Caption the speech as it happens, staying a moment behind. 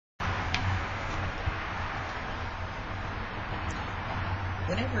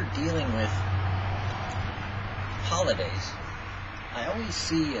whenever dealing with holidays, I always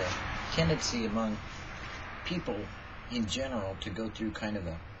see a tendency among people in general to go through kind of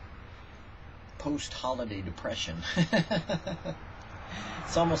a post-holiday depression.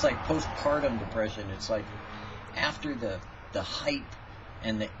 It's almost like postpartum depression. It's like after the hype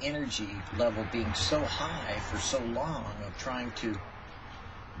and the energy level being so high for so long of trying to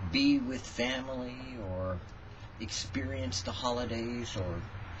be with family or experience the holidays or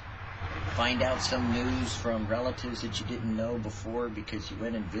find out some news from relatives that you didn't know before because you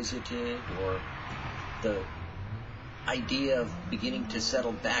went and visited, or the idea of beginning to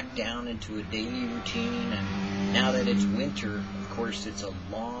settle back down into a daily routine. And now that it's winter, of course, it's a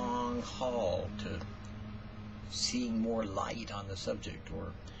long haul to seeing more light on the subject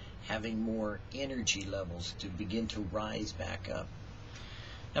or having more energy levels to begin to rise back up.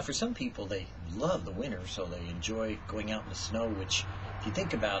 Now, for some people, they love the winter, so they enjoy going out in the snow, which, if you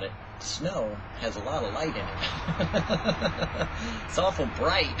think about it, snow has a lot of light in it. It's awful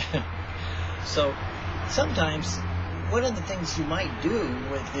bright. So sometimes one of the things you might do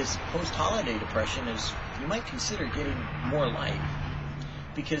with this post-holiday depression is you might consider getting more light.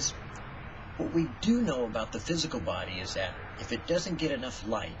 Because what we do know about the physical body is that if it doesn't get enough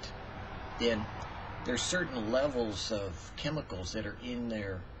light, then there's certain levels of chemicals that are in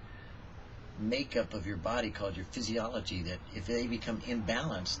their makeup of your body called your physiology that if they become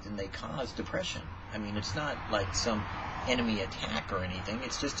imbalanced, then they cause depression. I mean, it's not like some enemy attack or anything.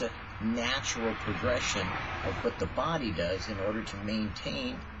 It's just a natural progression of what the body does in order to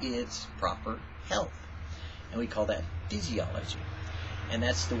maintain its proper health. And we call that physiology. And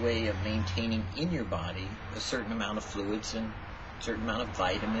that's the way of maintaining in your body a certain amount of fluids and a certain amount of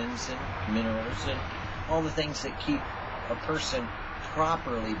vitamins and minerals and all the things that keep a person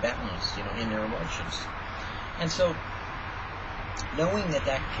properly balanced, in their emotions. And so, knowing that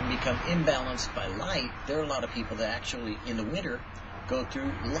that can become imbalanced by light, there are a lot of people that actually, in the winter, go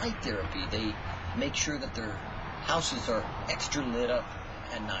through light therapy. They make sure that their houses are extra lit up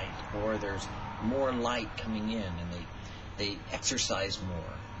at night, or there's more light coming in, and they exercise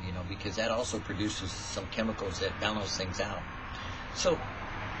more, because that also produces some chemicals that balance things out. So,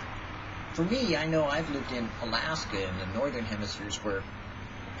 for me, I know I've lived in Alaska in the northern hemispheres where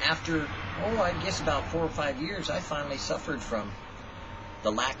after, I guess about 4 or 5 years, I finally suffered from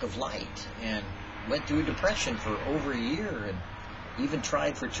the lack of light and went through a depression for over a year and even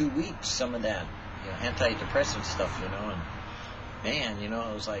tried for 2 weeks some of that antidepressant stuff, and man,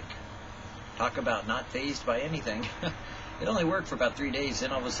 I was like, talk about not fazed by anything. It only worked for about 3 days,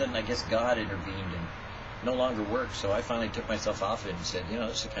 then all of a sudden I guess God intervened and no longer worked, so I finally took myself off it and said,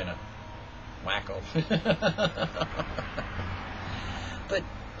 this is kind of wacko. But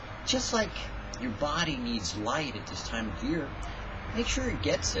just like your body needs light at this time of year, make sure it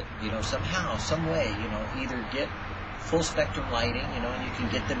gets it, somehow, some way, either get full spectrum lighting, and you can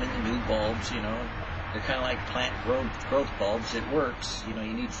get them in the new bulbs, they're kind of like plant growth bulbs. It works, you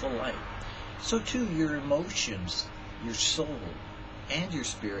need full light. So too, your emotions, your soul, and your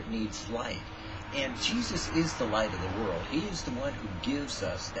spirit needs light. And Jesus is the light of the world. He is the one who gives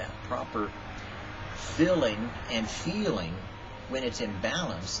us that proper filling and feeling when it's in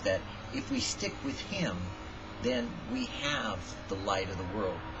balance, that if we stick with Him, then we have the light of the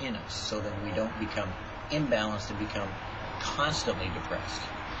world in us, so that we don't become imbalanced and become constantly depressed.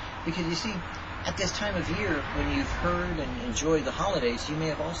 Because you see, at this time of year, when you've heard and enjoyed the holidays, you may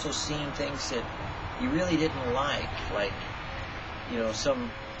have also seen things that you really didn't like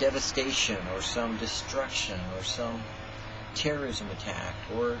some devastation or some destruction or some terrorism attack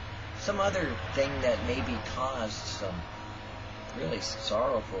or some other thing that maybe caused some really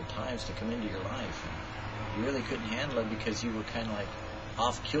sorrowful times to come into your life. And you really couldn't handle it because you were kind of like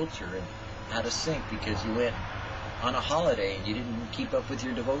off kilter and out of sync because you went on a holiday and you didn't keep up with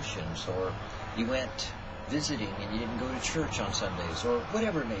your devotions, or you went visiting and you didn't go to church on Sundays, or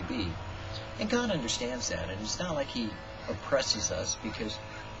whatever it may be. And God understands that, and it's not like He oppresses us, because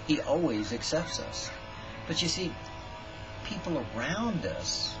He always accepts us. But you see, people around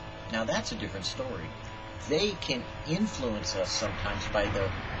us, now that's a different story. They can influence us sometimes by the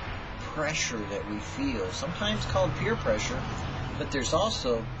pressure that we feel, sometimes called peer pressure, but there's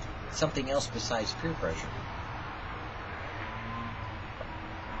also something else besides peer pressure.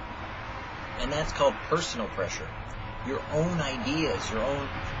 And that's called personal pressure. Your own ideas, your own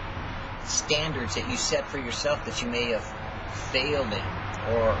standards that you set for yourself that you may have failed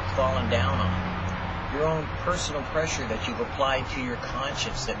in or fallen down on. Your own personal pressure that you've applied to your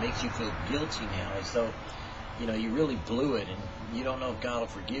conscience that makes you feel guilty now, as though, you really blew it and you don't know if God will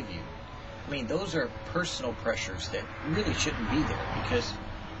forgive you. I mean, those are personal pressures that really shouldn't be there, because,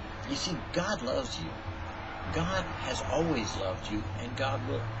 you see, God loves you. God has always loved you, and God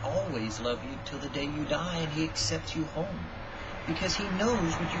will always love you till the day you die, and He accepts you home, because He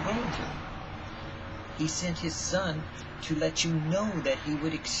knows what you're going through. He sent His Son to let you know that He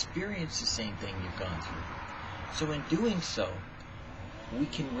would experience the same thing you've gone through. So in doing so, we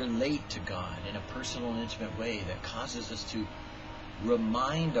can relate to God in a personal and intimate way that causes us to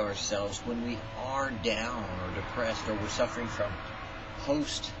remind ourselves when we are down or depressed, or we're suffering from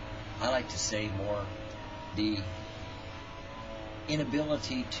I like to say more, the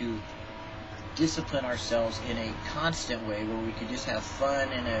inability to discipline ourselves in a constant way where we could just have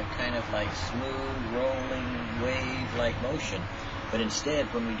fun in a kind of like smooth, rolling, wave-like motion. But instead,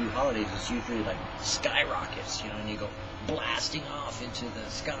 when we do holidays, it's usually like skyrockets, and you go blasting off into the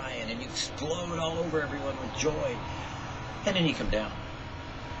sky, and then you explode all over everyone with joy, and then you come down.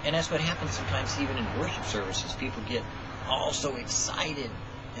 And that's what happens sometimes even in worship services. People get all so excited,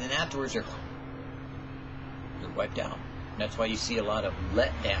 and then afterwards they're wiped out. And that's why you see a lot of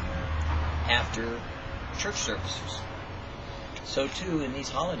letdown after church services. So too, in these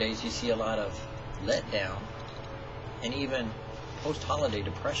holidays, you see a lot of letdown and even post-holiday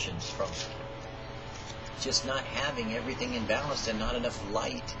depressions from just not having everything in balance and not enough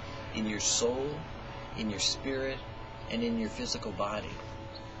light in your soul, in your spirit, and in your physical body.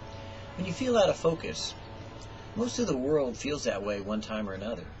 When you feel out of focus, most of the world feels that way one time or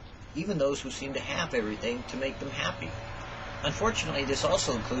another, even those who seem to have everything to make them happy. Unfortunately, this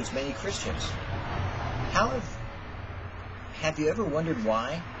also includes many Christians. Have you ever wondered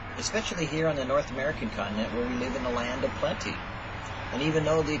why? Especially here on the North American continent, where we live in the land of plenty. And even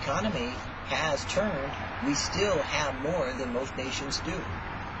though the economy has turned, we still have more than most nations do.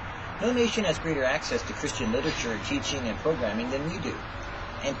 No nation has greater access to Christian literature and teaching and programming than we do.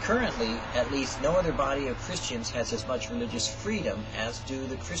 And currently, at least no other body of Christians has as much religious freedom as do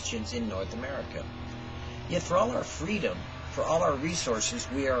the Christians in North America. Yet for all our freedom, for all our resources,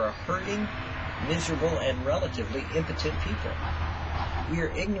 we are a hurting, miserable, and relatively impotent people. We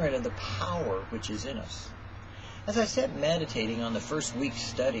are ignorant of the power which is in us. As I sat meditating on the first week's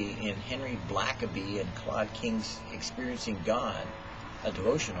study in Henry Blackaby and Claude King's Experiencing God, a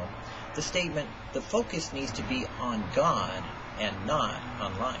devotional, the statement, "The focus needs to be on God and not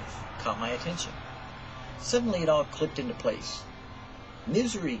on life," caught my attention. Suddenly it all clicked into place.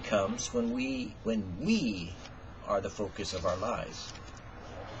 Misery comes when we are the focus of our lives.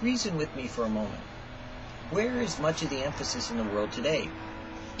 Reason with me for a moment. Where is much of the emphasis in the world today?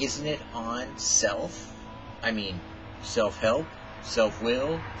 Isn't it on self? I mean, self-help,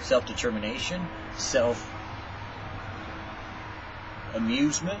 self-will, self-determination,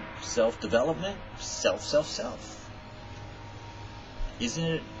 self-amusement, self-development, self. Isn't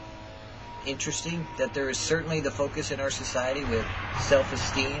it interesting that there is certainly the focus in our society with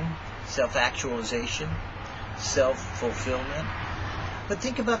self-esteem, self-actualization, self-fulfillment? But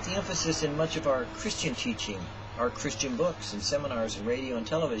think about the emphasis in much of our Christian teaching, our Christian books and seminars and radio and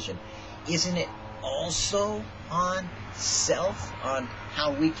television. Isn't it also on self, on how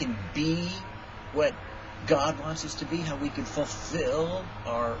we can be what God wants us to be, how we can fulfill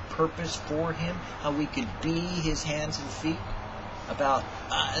our purpose for Him, how we could be His hands and feet, about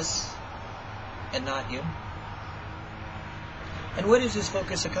us and not Him? And what is this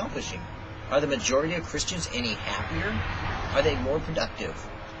focus accomplishing? Are the majority of Christians any happier? Are they more productive?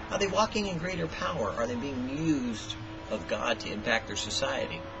 Are they walking in greater power? Are they being used of God to impact their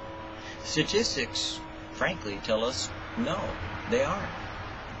society? Statistics, frankly, tell us no, they aren't.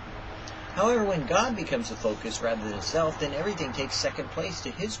 However, when God becomes the focus rather than self, then everything takes second place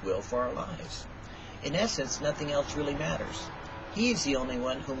to His will for our lives. In essence, nothing else really matters. He is the only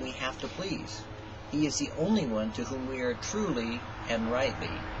one whom we have to please. He is the only one to whom we are truly and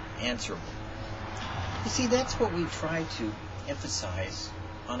rightly answerable. You see, that's what we try to emphasize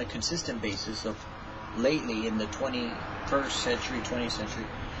on a consistent basis of lately in the 21st century, 20th century,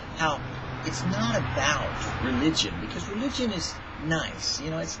 how it's not about religion, because religion is nice.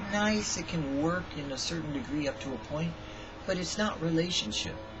 It's nice, it can work in a certain degree up to a point, but it's not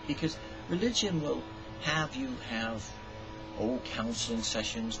relationship, because religion will have you have counseling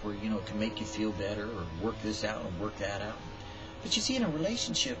sessions where, it can make you feel better or work this out and work that out. But you see, in a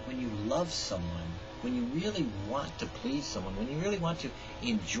relationship, when you love someone, when you really want to please someone, when you really want to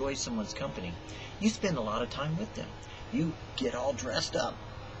enjoy someone's company, you spend a lot of time with them. You get all dressed up.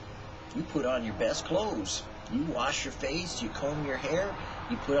 You put on your best clothes. You wash your face. You comb your hair.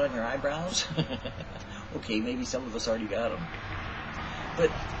 You put on your eyebrows. Okay, maybe some of us already got them. But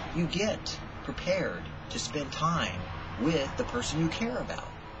you get prepared to spend time with the person you care about.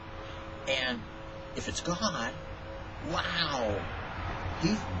 And if it's God, wow,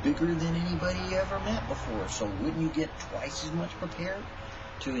 He's bigger than anybody you ever met before. So wouldn't you get twice as much prepared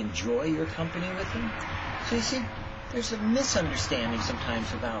to enjoy your company with Him? So you see, there's a misunderstanding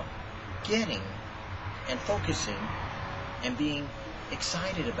sometimes about getting and focusing and being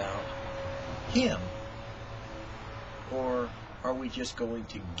excited about Him. Or are we just going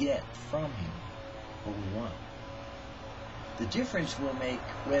to get from Him what we want? The difference will make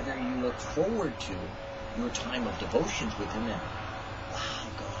whether you look forward to your time of devotions with Him and, wow,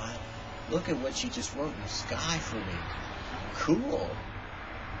 God, look at what you just wrote in the sky for me. Cool.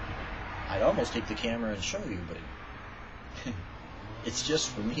 I'd almost take the camera and show you, but it's just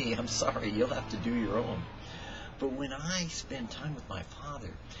for me. I'm sorry. You'll have to do your own. But when I spend time with my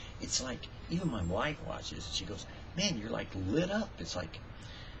Father, it's like, even my wife watches, she goes, man, you're like lit up. It's like,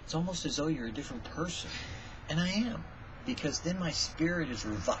 it's almost as though you're a different person. And I am. Because then my spirit is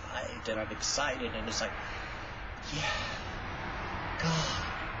revived and I'm excited and it's like, yeah, God,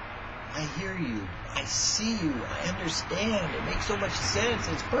 I hear you, I see you, I understand, it makes so much sense,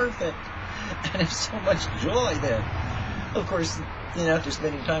 it's perfect, and it's so much joy then. Of course, after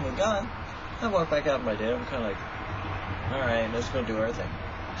spending time with God, I walk back out in my day, I'm kind of like, alright, let's go do our thing.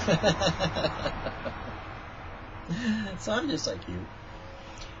 So I'm just like you.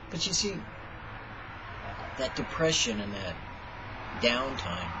 But you see, that depression and that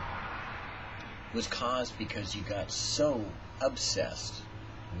downtime was caused because you got so obsessed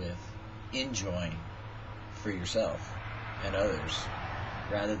with enjoying for yourself and others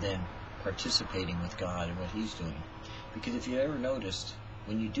rather than participating with God and what He's doing. Because if you ever noticed,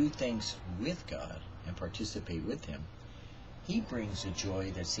 when you do things with God and participate with Him, He brings a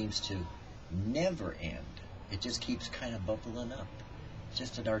joy that seems to never end. It just keeps kind of bubbling up.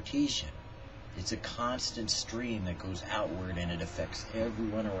 Just an artesian. It's a constant stream that goes outward and it affects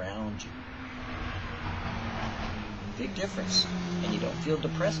everyone around you. Big difference. And you don't feel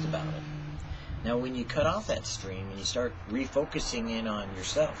depressed about it. Now when you cut off that stream and you start refocusing in on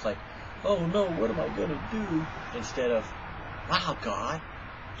yourself, like, oh no, what am I going to do? Instead of, wow, God,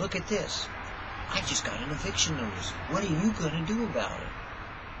 look at this. I just got an eviction notice. What are you going to do about it?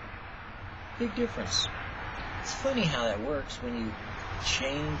 Big difference. It's funny how that works when you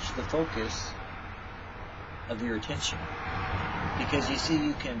change the focus of your attention. Because you see,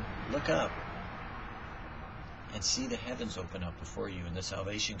 you can look up and see the heavens open up before you and the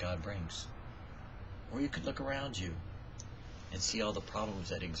salvation God brings. Or you could look around you and see all the problems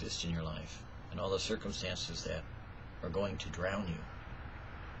that exist in your life and all the circumstances that are going to drown you.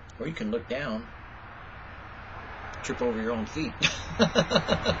 Or you can look down, trip over your own feet.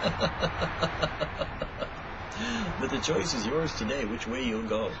 But the choice is yours today, which way you'll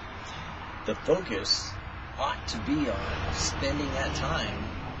go. The focus ought to be on spending that time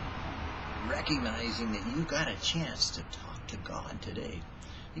recognizing that you got a chance to talk to God today.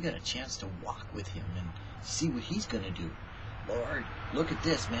 You got a chance to walk with Him and see what He's going to do. Lord, look at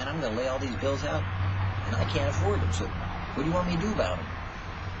this, man. I'm going to lay all these bills out and I can't afford them. So what do you want me to do about them?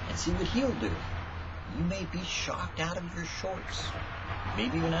 And see what He'll do. You may be shocked out of your shorts.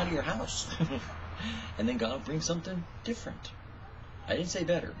 Maybe even out of your house. And then God brings something different. I didn't say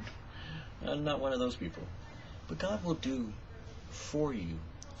better. I'm not one of those people. But God will do for you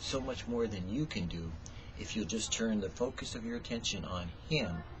so much more than you can do if you'll just turn the focus of your attention on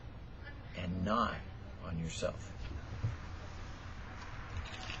Him and not on yourself.